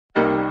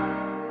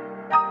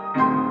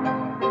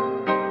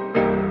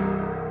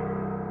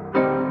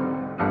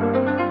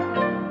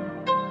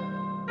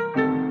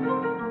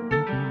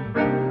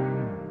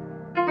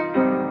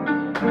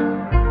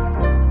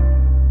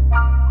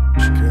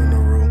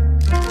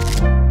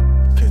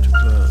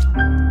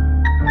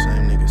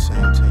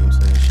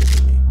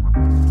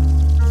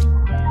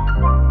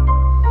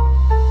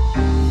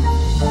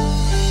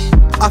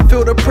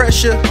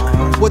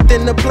pressure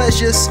within the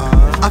pleasures.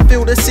 I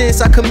feel the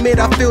sins I commit,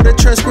 I feel the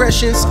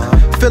transgressions.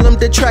 Feel them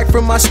detract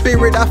from my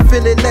spirit, I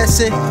feel it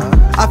lessen.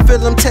 I feel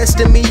them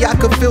testing me, I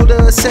can feel the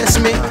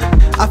assessment.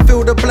 I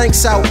feel the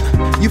blanks out,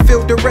 you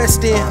feel the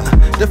rest in.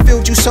 The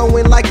field you so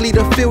unlikely,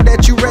 the field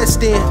that you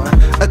rest in.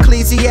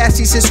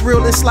 Ecclesiastes is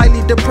real and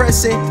slightly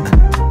depressing.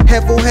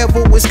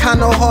 Hevel is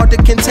kinda hard to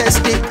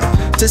contest it.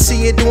 To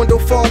see it dwindle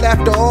fall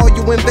after all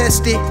you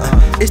invested.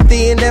 It's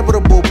the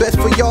inevitable, best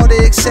for y'all to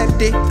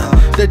accept it.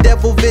 The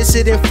devil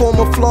visit in form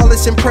of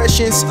flawless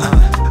impressions.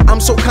 I'm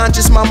so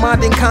conscious, my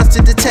mind in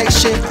constant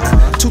detection.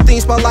 Two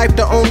things about life,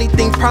 the only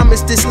thing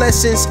promised is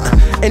lessons.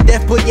 And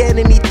death, but yet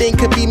anything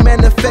could be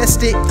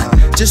manifested.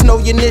 Just know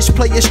your niche,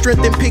 play your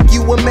strength and pick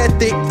you a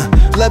method.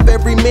 Love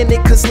every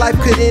minute, cause life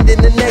could end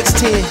in the next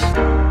 10.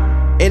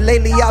 And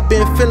lately I've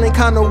been feeling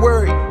kinda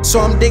worried,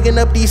 so I'm digging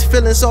up these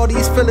feelings, all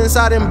these feelings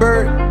I done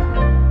buried.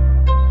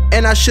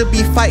 And I should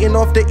be fighting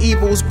off the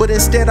evils, but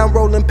instead I'm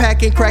rolling,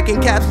 packing, cracking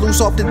caps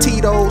loose off the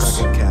Titos.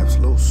 Cracking caps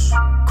loose.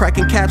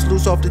 Cracking caps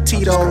loose off the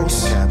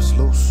Titos. Cracking caps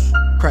loose.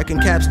 Cracking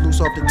caps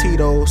loose off the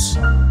Titos.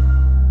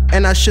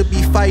 And I should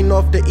be fighting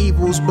off the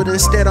evils, but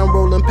instead I'm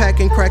rolling,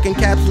 packing, cracking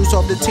caps loose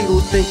off the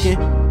Titos, thinking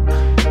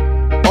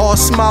all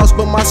smiles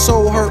but my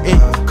soul hurting.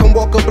 Come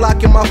walk a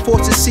block in my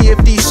force to see if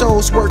these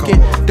souls working.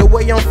 The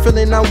way I'm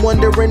feeling, I'm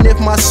wondering if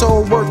my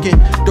soul working.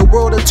 The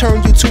world will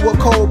turn you to a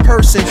cold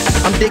person.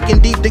 I'm digging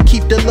deep to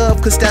keep the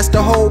love, cause that's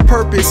the whole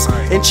purpose.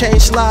 And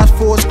change lives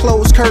for its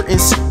closed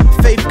curtains.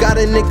 Faith got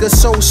a nigga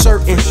so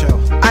certain.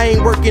 I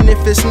ain't working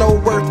if it's no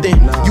worth it.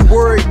 You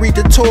worried, read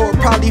the Torah,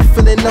 probably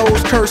feeling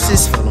those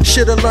curses.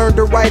 Should've learned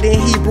to write in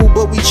Hebrew,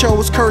 but we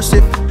chose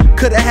cursive.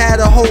 Could've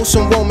had a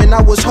wholesome woman,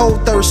 I was whole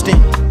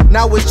thirsting.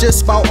 Now it's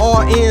just about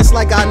all ends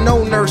like I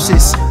know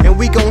nurses. And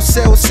we gon'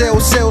 sell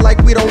like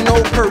we don't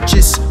know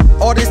purchase.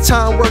 All this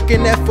time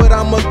working effort,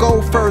 I'ma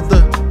go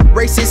further.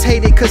 Racists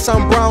hate it cause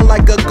I'm brown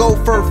like a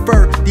gopher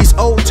fur. These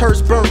old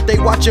turds burnt, they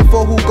watching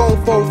for who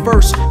gon' fall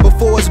first.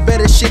 Before it's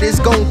better, shit is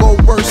gon' go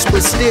worse.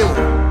 But still,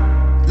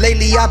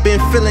 lately I've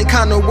been feeling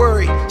kinda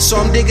worried, so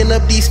I'm digging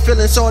up these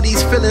feelings, all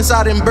these feelings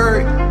I done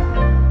buried.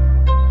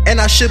 And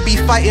I should be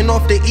fighting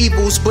off the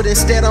evils, but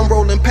instead I'm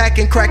rolling,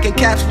 packing, cracking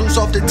caps loose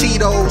off the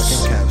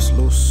Titos. Cracking caps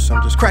loose,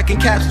 I'm just cracking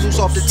caps loose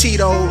off the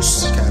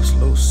Titos. Caps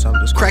loose, I'm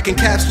just cracking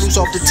caps loose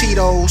off the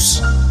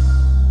Titos.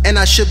 And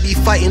I should be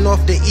fighting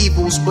off the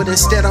evils, but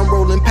instead I'm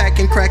rolling,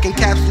 packing, cracking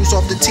caps loose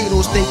off the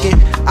Titos,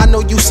 thinking I know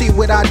you see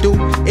what I do,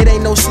 it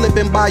ain't no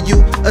slipping by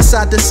you.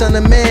 Aside the son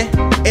of man,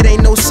 it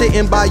ain't no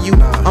sitting by you.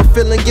 I'm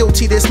feeling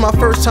guilty, this my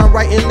first time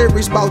writing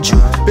lyrics about you.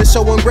 Been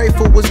so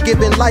ungrateful, was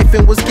given life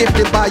and was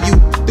gifted by you.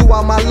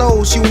 Throughout my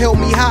lows, you held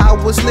me high,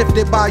 I was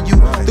lifted by you.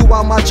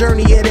 Throughout my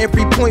journey, at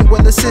every point,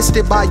 well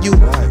assisted by you.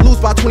 Lose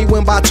by 20,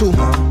 win by 2.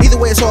 Either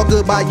way, it's all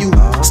good by you.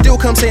 Still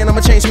come saying I'm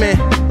a changed man,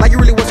 like you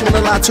really wasn't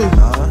gonna lie to.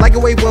 Like a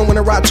wave one when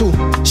I ride too.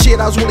 Shit,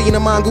 I was really in a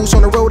mongoose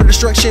on the road to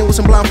destruction with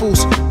some blind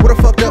fools. What a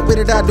fucked up way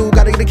did I do?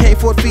 Gotta get a cane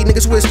for feed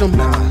niggas wisdom.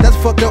 That's a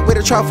fucked up way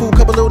to try food.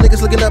 Couple little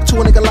niggas looking up to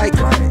a nigga like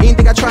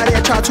anything I tried,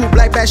 I tried to.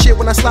 Black bad shit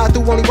when I slide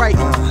through, only right.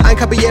 I ain't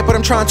copy yet, but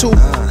I'm trying to.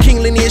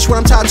 King lineage, what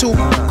I'm tied to.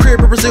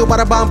 Crib in Brazil by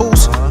the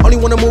bamboos. Only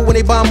wanna move when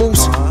they bomb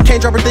moves.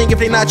 Can't drop a thing if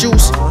they not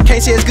Jews.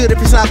 Can't say it's good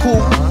if it's not cool.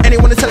 And they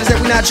wanna tell us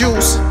that we not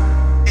Jews.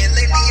 And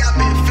lately I've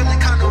been feeling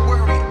kinda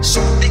worried,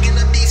 so I'm digging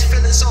up these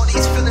feelings, all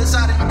these feelings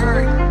I done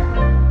buried.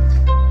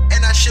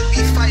 And I should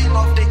be fighting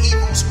off the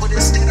evils, but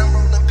instead I'm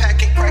rolling,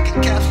 packing, cracking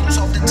caps loose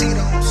off the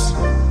Titos.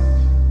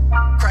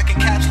 Cracking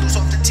caps loose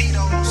off the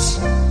Titos.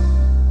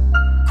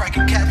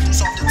 Cracking caps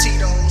loose off the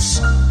Titos.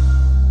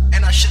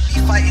 And I should be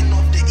fighting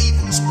off the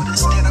evils, but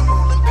instead I'm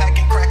rolling,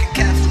 packing, cracking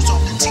caps loose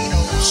off the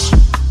Titos.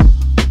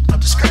 I'm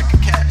just cracking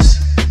caps.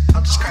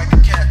 I'm just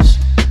cracking caps.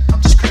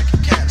 I'm just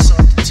cracking caps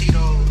off the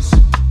Titos.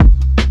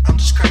 I'm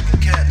just cracking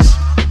caps.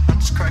 I'm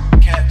just cracking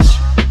caps.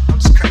 I'm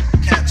just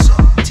cracking caps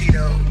off the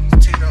Titos.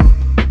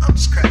 I'm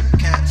just cracking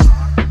caps.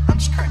 I'm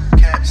just cracking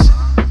caps.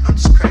 I'm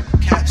just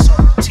cracking caps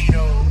off the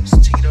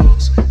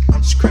Titos.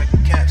 I'm just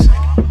cracking caps.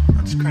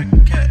 I'm just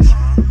cracking caps.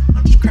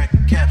 I'm just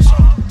cracking caps off